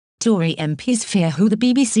Tory MPs fear who the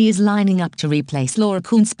BBC is lining up to replace Laura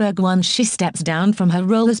Kuenssberg once she steps down from her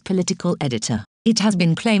role as political editor. It has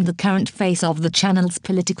been claimed the current face of the channel's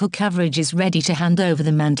political coverage is ready to hand over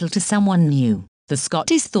the mantle to someone new. The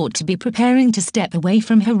Scot is thought to be preparing to step away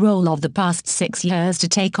from her role of the past 6 years to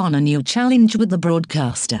take on a new challenge with the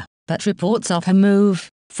broadcaster. But reports of her move,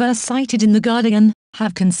 first cited in The Guardian,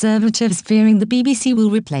 have conservatives fearing the BBC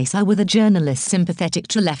will replace her with a journalist sympathetic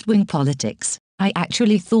to left-wing politics. "I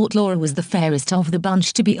actually thought Laura was the fairest of the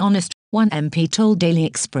bunch, to be honest," one MP told Daily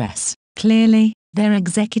Express. Clearly, their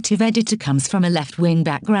executive editor comes from a left-wing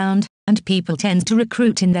background, and people tend to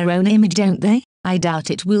recruit in their own image, don't they? "I doubt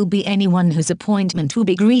it will be anyone whose appointment will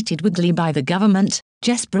be greeted with glee by the government."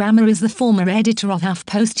 Jess Brammer is the former editor of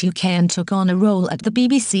HuffPost UK and took on a role at the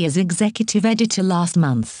BBC as executive editor last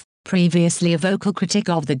month. Previously a vocal critic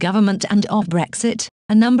of the government and of Brexit,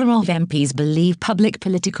 a number of MPs believe public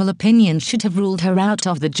political opinion should have ruled her out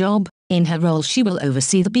of the job. In her role she will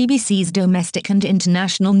oversee the BBC's domestic and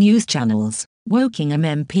international news channels. Wokingham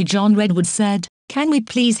MP John Redwood said, "Can we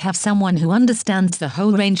please have someone who understands the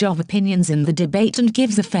whole range of opinions in the debate and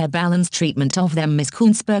gives a fair balanced treatment of them?" Ms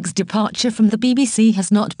Kuenssberg's departure from the BBC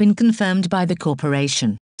has not been confirmed by the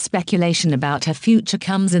corporation. Speculation about her future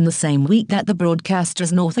comes in the same week that the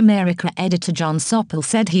broadcaster's North America editor John Soppel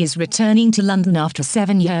said he is returning to London after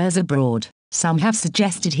 7 years abroad. Some have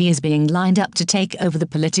suggested he is being lined up to take over the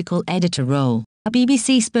political editor role. A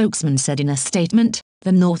BBC spokesman said in a statement,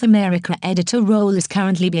 "The North America editor role is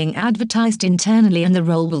currently being advertised internally and the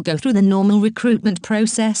role will go through the normal recruitment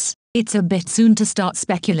process. It's a bit soon to start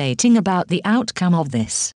speculating about the outcome of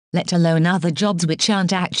this, let alone other jobs which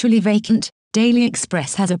aren't actually vacant." Daily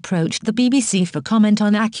Express has approached the BBC for comment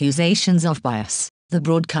on accusations of bias. The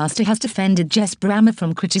broadcaster has defended Jess Brammer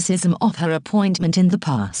from criticism of her appointment in the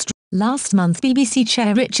past. Last month BBC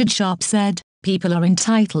Chair Richard Sharp said, "People are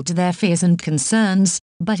entitled to their fears and concerns,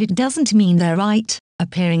 but it doesn't mean they're right."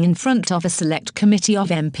 Appearing in front of a select committee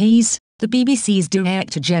of MPs, the BBC's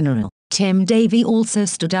Director General, Tim Davie, also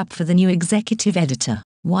stood up for the new executive editor.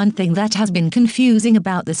 "One thing that has been confusing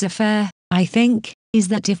about this affair, I think, is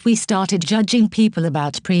that if we started judging people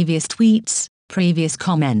about previous tweets, previous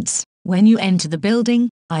comments, when you enter the building,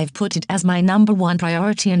 I've put it as my #1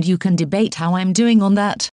 priority and you can debate how I'm doing on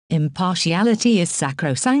that. Impartiality is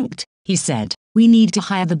sacrosanct," he said. "We need to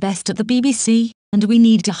hire the best at the BBC, and we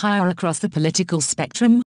need to hire across the political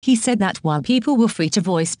spectrum." He said that while people were free to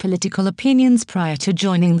voice political opinions prior to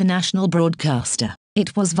joining the national broadcaster,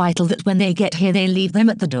 it was vital that when they get here they leave them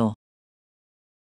at the door.